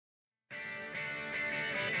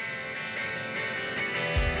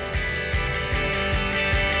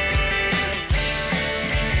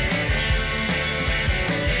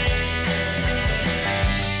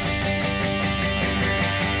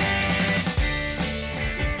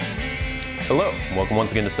Hello, and welcome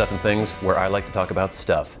once again to Stuff and Things, where I like to talk about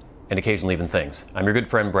stuff, and occasionally even things. I'm your good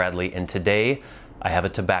friend Bradley, and today I have a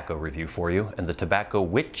tobacco review for you, and the tobacco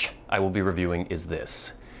which I will be reviewing is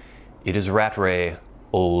this. It is Rattray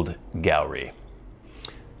Old Gowrie.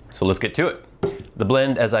 So let's get to it. The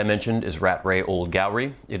blend, as I mentioned, is Rattray Old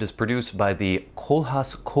Gowrie. It is produced by the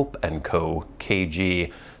Kohlhase Kopp & Co.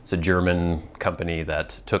 KG. It's a German company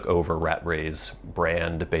that took over Rattray's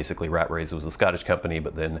brand. Basically, Rattray's was a Scottish company,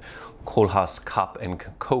 but then Kohlhase Kopp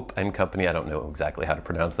 & Company, I don't know exactly how to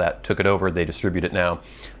pronounce that, took it over. They distribute it now,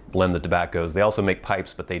 blend the tobaccos. They also make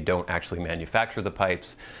pipes, but they don't actually manufacture the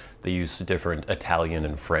pipes. They use different Italian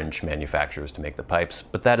and French manufacturers to make the pipes,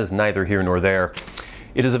 but that is neither here nor there.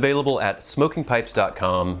 It is available at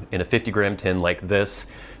smokingpipes.com in a 50-gram tin like this.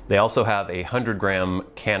 They also have a 100-gram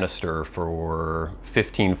canister for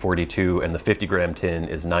 $15.42, and the 50-gram tin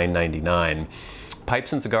is $9.99.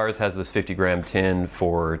 Pipes and Cigars has this 50-gram tin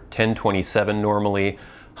for $10.27 normally,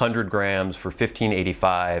 100 grams for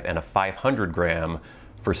 $15.85, and a 500-gram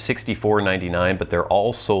for $64.99, but they're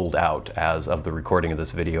all sold out as of the recording of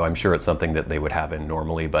this video. I'm sure it's something that they would have in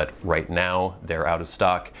normally, but right now they're out of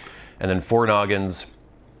stock. And then Four Noggins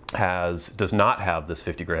does not have this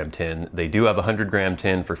 50-gram tin. They do have a 100-gram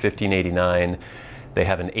tin for $15.89. They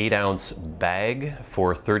have an 8-ounce bag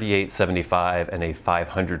for $38.75 and a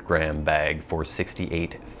 500-gram bag for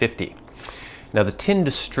 $68.50. Now the tin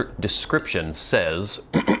description says,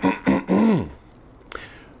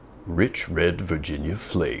 rich red Virginia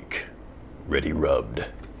flake, ready rubbed.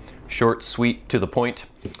 Short, sweet, to the point.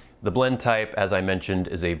 The blend type, as I mentioned,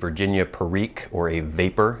 is a Virginia Perique, or a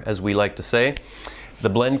vapor, as we like to say. The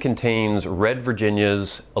blend contains red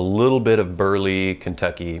Virginias, a little bit of burley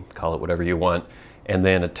Kentucky, call it whatever you want, and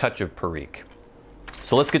then a touch of Perique.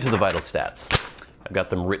 So let's get to the vital stats. I've got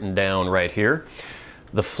them written down right here.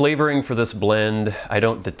 The flavoring for this blend, I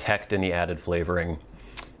don't detect any added flavoring.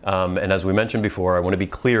 And as we mentioned before, I want to be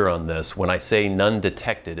clear on this. When I say none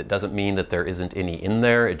detected, it doesn't mean that there isn't any in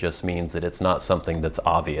there. It just means that it's not something that's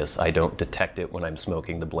obvious. I don't detect it when I'm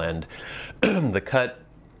smoking the blend. The cut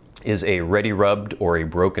is a ready rubbed or a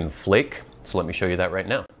broken flake. So let me show you that right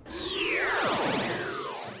now.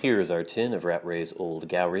 Here's our tin of Rattray's Old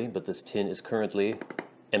Gowrie, but this tin is currently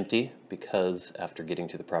empty because after getting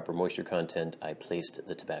to the proper moisture content, I placed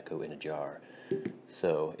the tobacco in a jar.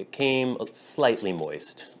 So it came slightly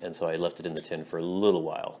moist, and so I left it in the tin for a little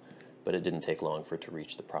while, but it didn't take long for it to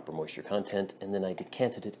reach the proper moisture content, and then I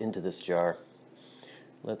decanted it into this jar.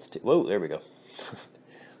 Whoa, there we go.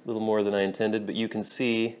 A little more than I intended, but you can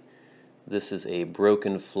see this is a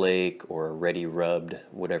broken flake or a ready rubbed,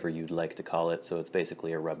 whatever you'd like to call it, so it's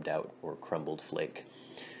basically a rubbed out or crumbled flake.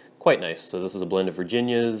 Quite nice. So this is a blend of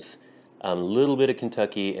Virginias, a little bit of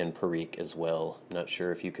Kentucky, and Perique as well. Not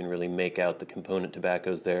sure if you can really make out the component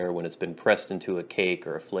tobaccos there. When it's been pressed into a cake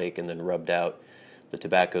or a flake and then rubbed out, the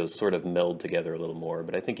tobaccos sort of meld together a little more,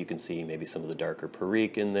 but I think you can see maybe some of the darker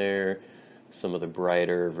Perique in there, some of the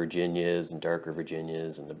brighter Virginias and darker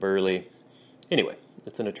Virginias and the burley. Anyway,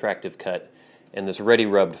 it's an attractive cut, and this ready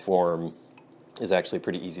rubbed form is actually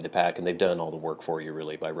pretty easy to pack, and they've done all the work for you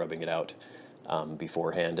really by rubbing it out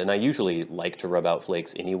beforehand. And I usually like to rub out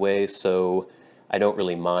flakes anyway, so I don't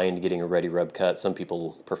really mind getting a ready rub cut. Some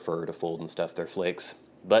people prefer to fold and stuff their flakes,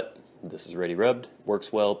 but this is ready rubbed,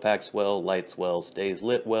 works well, packs well, lights well, stays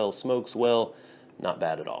lit well, smokes well, not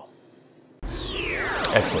bad at all.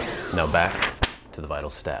 Excellent. Now back to the vital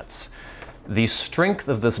stats. The strength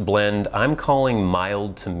of this blend, I'm calling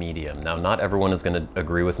mild to medium. Now, not everyone is going to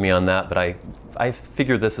agree with me on that, but I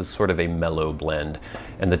figure this is sort of a mellow blend.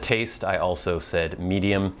 And the taste, I also said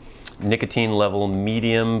medium. Nicotine level,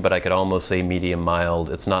 medium, but I could almost say medium mild.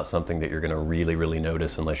 It's not something that you're going to really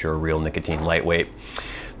notice unless you're a real nicotine lightweight.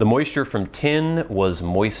 The moisture from tin was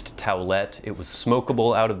moist towelette. It was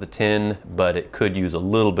smokable out of the tin, but it could use a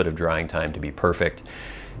little bit of drying time to be perfect.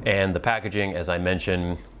 And the packaging, as I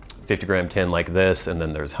mentioned, 50-gram tin like this, and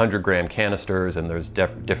then there's 100-gram canisters, and there's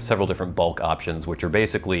several different bulk options, which are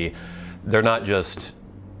basically, they're not just,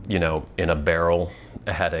 you know, in a barrel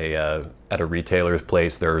at a retailer's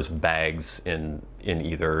place. There's bags in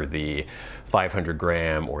either the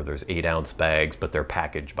 500-gram or there's 8-ounce bags, but they're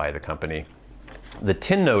packaged by the company. The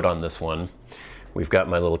tin note on this one, we've got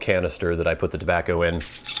my little canister that I put the tobacco in.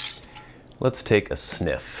 Let's take a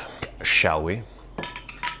sniff, shall we?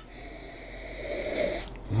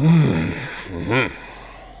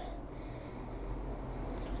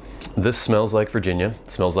 This smells like Virginia. It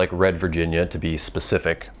smells like red Virginia, to be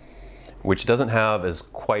specific, which doesn't have as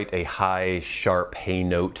quite a high, sharp hay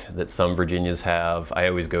note that some Virginias have. I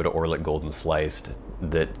always go to Orlik Golden Sliced,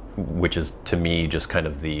 which is to me just kind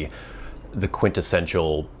of the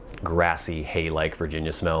quintessential grassy hay-like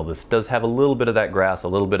Virginia smell. This does have a little bit of that grass, a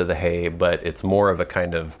little bit of the hay, but it's more of a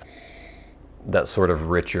kind of that sort of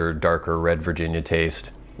richer, darker red Virginia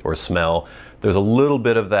taste or smell. There's a little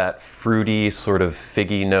bit of that fruity sort of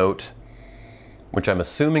figgy note, which I'm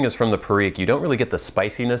assuming is from the Perique. You don't really get the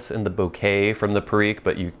spiciness in the bouquet from the Perique,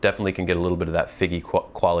 but you definitely can get a little bit of that figgy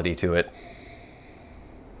quality to it.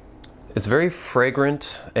 It's very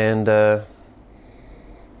fragrant and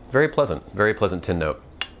very pleasant tin note.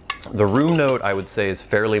 The room note, I would say, is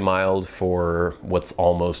fairly mild for what's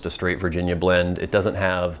almost a straight Virginia blend. It doesn't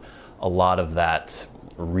have a lot of that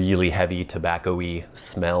really heavy tobacco-y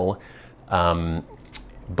smell.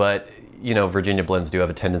 But, you know, Virginia blends do have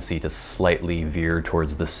a tendency to slightly veer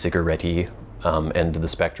towards the cigarette-y end of the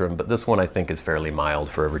spectrum, but this one I think is fairly mild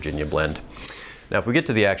for a Virginia blend. Now, if we get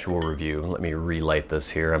to the actual review, let me relight this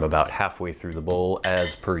here. I'm about halfway through the bowl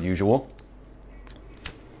as per usual.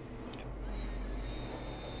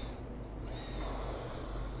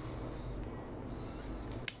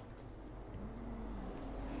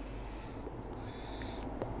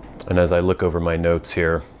 And as I look over my notes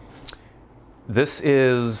here, this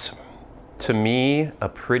is, to me, a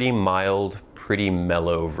pretty mild, pretty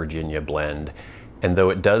mellow Virginia blend. And though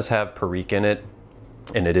it does have Perique in it,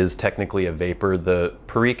 and it is technically a vapor, the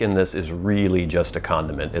Perique in this is really just a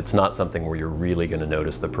condiment. It's not something where you're really going to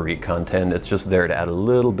notice the Perique content. It's just there to add a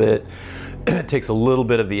little bit. It takes a little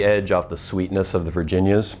bit of the edge off the sweetness of the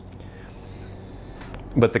Virginias.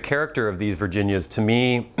 But the character of these Virginias, to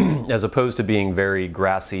me, as opposed to being very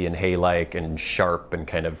grassy and hay-like and sharp and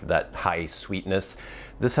kind of that high sweetness,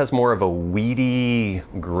 this has more of a weedy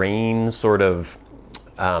grain sort of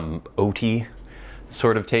oaty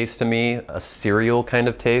sort of taste to me, a cereal kind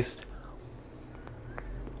of taste.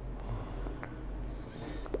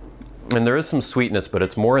 And there is some sweetness, but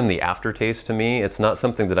it's more in the aftertaste to me. It's not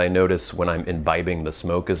something that I notice when I'm imbibing the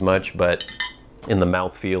smoke as much, but in the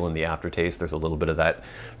mouthfeel and the aftertaste, there's a little bit of that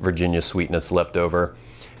Virginia sweetness left over.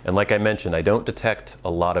 And like I mentioned, I don't detect a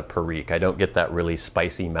lot of Perique. I don't get that really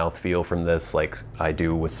spicy mouthfeel from this like I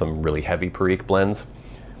do with some really heavy Perique blends.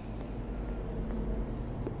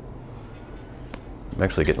 I'm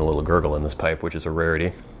actually getting a little gurgle in this pipe, which is a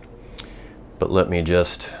rarity. But let me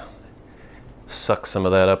just suck some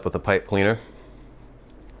of that up with a pipe cleaner.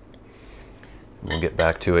 We'll get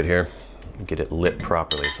back to it here. Get it lit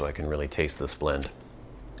properly so I can really taste this blend.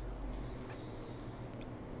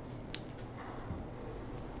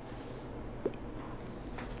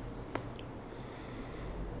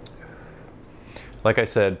 Like I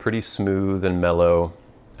said, pretty smooth and mellow.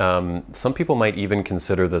 Some people might even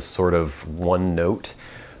consider this sort of one note,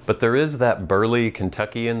 but there is that burly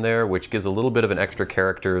Kentucky in there, which gives a little bit of an extra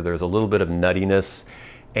character. There's a little bit of nuttiness,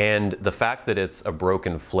 and the fact that it's a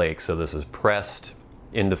broken flake, so this is pressed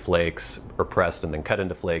into flakes, or pressed and then cut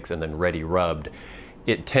into flakes and then ready rubbed,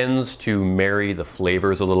 it tends to marry the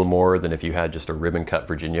flavors a little more than if you had just a ribbon cut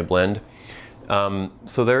Virginia blend.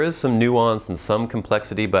 So there is some nuance and some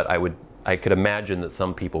complexity, but I could imagine that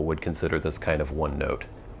some people would consider this kind of one note.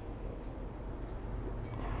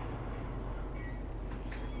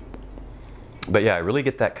 But yeah, I really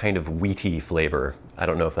get that kind of wheaty flavor. I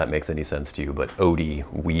don't know if that makes any sense to you, but oaty,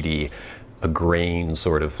 wheaty, a grain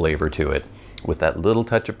sort of flavor to it, with that little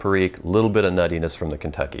touch of Perique, little bit of nuttiness from the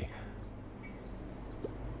Kentucky.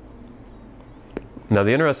 Now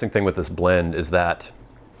the interesting thing with this blend is that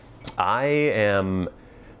I am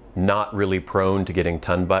not really prone to getting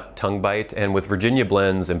tongue bite, and with Virginia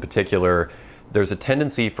blends in particular, there's a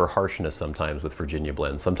tendency for harshness sometimes with Virginia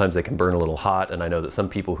blends. Sometimes they can burn a little hot, and I know that some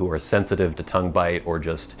people who are sensitive to tongue bite or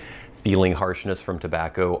just feeling harshness from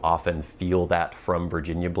tobacco often feel that from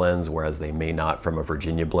Virginia blends, whereas they may not from a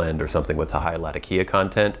Virginia blend or something with a high Latakia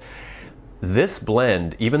content. This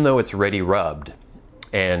blend, even though it's ready rubbed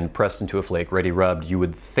and pressed into a flake, ready rubbed, you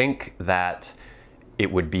would think that it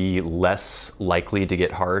would be less likely to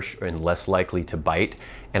get harsh and less likely to bite.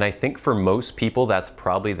 And I think for most people that's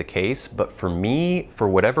probably the case, but for me, for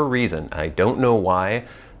whatever reason, I don't know why,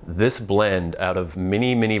 this blend, out of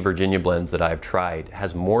many, many Virginia blends that I've tried,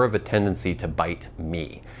 has more of a tendency to bite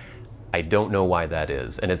me. I don't know why that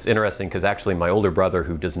is. And it's interesting because actually my older brother,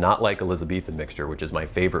 who does not like Elizabethan mixture, which is my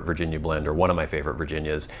favorite Virginia blend, or one of my favorite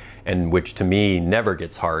Virginias, and which to me never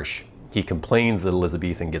gets harsh, he complains that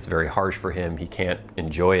Elizabethan gets very harsh for him. He can't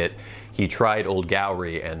enjoy it. He tried Old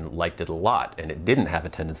Gowrie and liked it a lot, and it didn't have a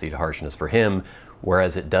tendency to harshness for him,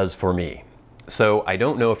 whereas it does for me. So I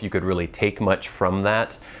don't know if you could really take much from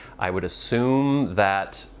that. I would assume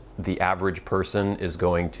that the average person is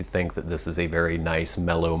going to think that this is a very nice,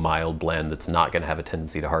 mellow, mild blend that's not going to have a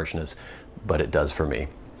tendency to harshness, but it does for me.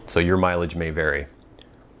 So your mileage may vary.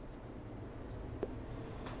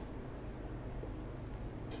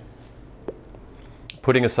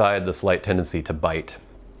 putting aside the slight tendency to bite,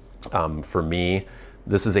 for me,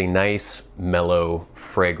 this is a nice, mellow,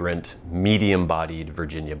 fragrant, medium-bodied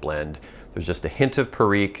Virginia blend. There's just a hint of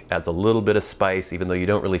Perique, adds a little bit of spice, even though you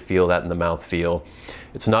don't really feel that in the mouthfeel.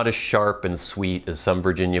 It's not as sharp and sweet as some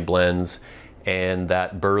Virginia blends, and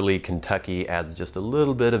that burly Kentucky adds just a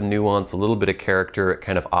little bit of nuance, a little bit of character. It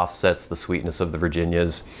kind of offsets the sweetness of the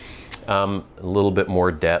Virginias, a little bit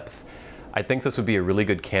more depth. I think this would be a really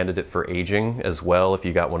good candidate for aging as well. If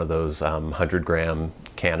you got one of those 100-gram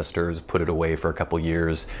canisters, put it away for a couple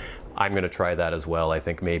years. I'm going to try that as well. I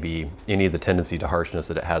think maybe any of the tendency to harshness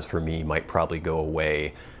that it has for me might probably go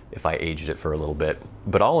away if I aged it for a little bit.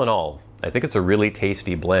 But all in all, I think it's a really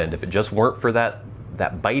tasty blend. If it just weren't for that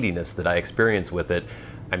bitiness that I experience with it,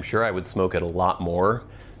 I'm sure I would smoke it a lot more,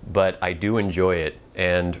 but I do enjoy it.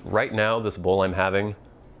 And right now, this bowl I'm having,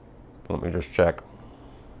 let me just check.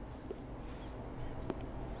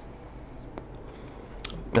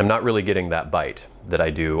 I'm not really getting that bite that I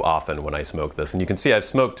do often when I smoke this. And you can see I've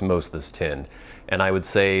smoked most of this tin, and I would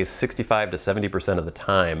say 65 to 70% of the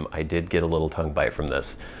time I did get a little tongue bite from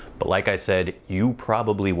this. But like I said, you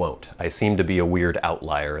probably won't. I seem to be a weird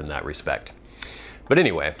outlier in that respect. But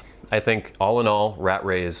anyway, I think all in all,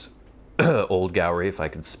 Rattray's Old Gowrie, if I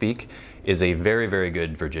could speak, is a very, very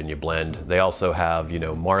good Virginia blend. They also have, you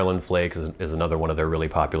know, Marlin Flakes is another one of their really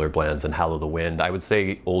popular blends, and Hallow the Wind. I would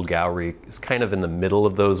say Old Gowrie is kind of in the middle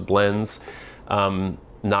of those blends.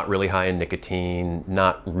 Not really high in nicotine,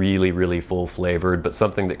 not really, really full flavored, but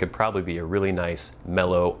something that could probably be a really nice,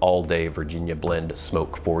 mellow, all-day Virginia blend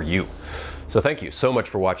smoke for you. So thank you so much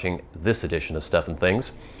for watching this edition of Stuff and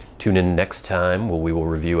Things. Tune in next time where we will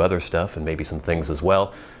review other stuff and maybe some things as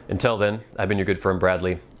well. Until then, I've been your good friend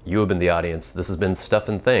Bradley. You have been the audience. This has been Stuff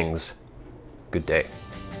and Things. Good day.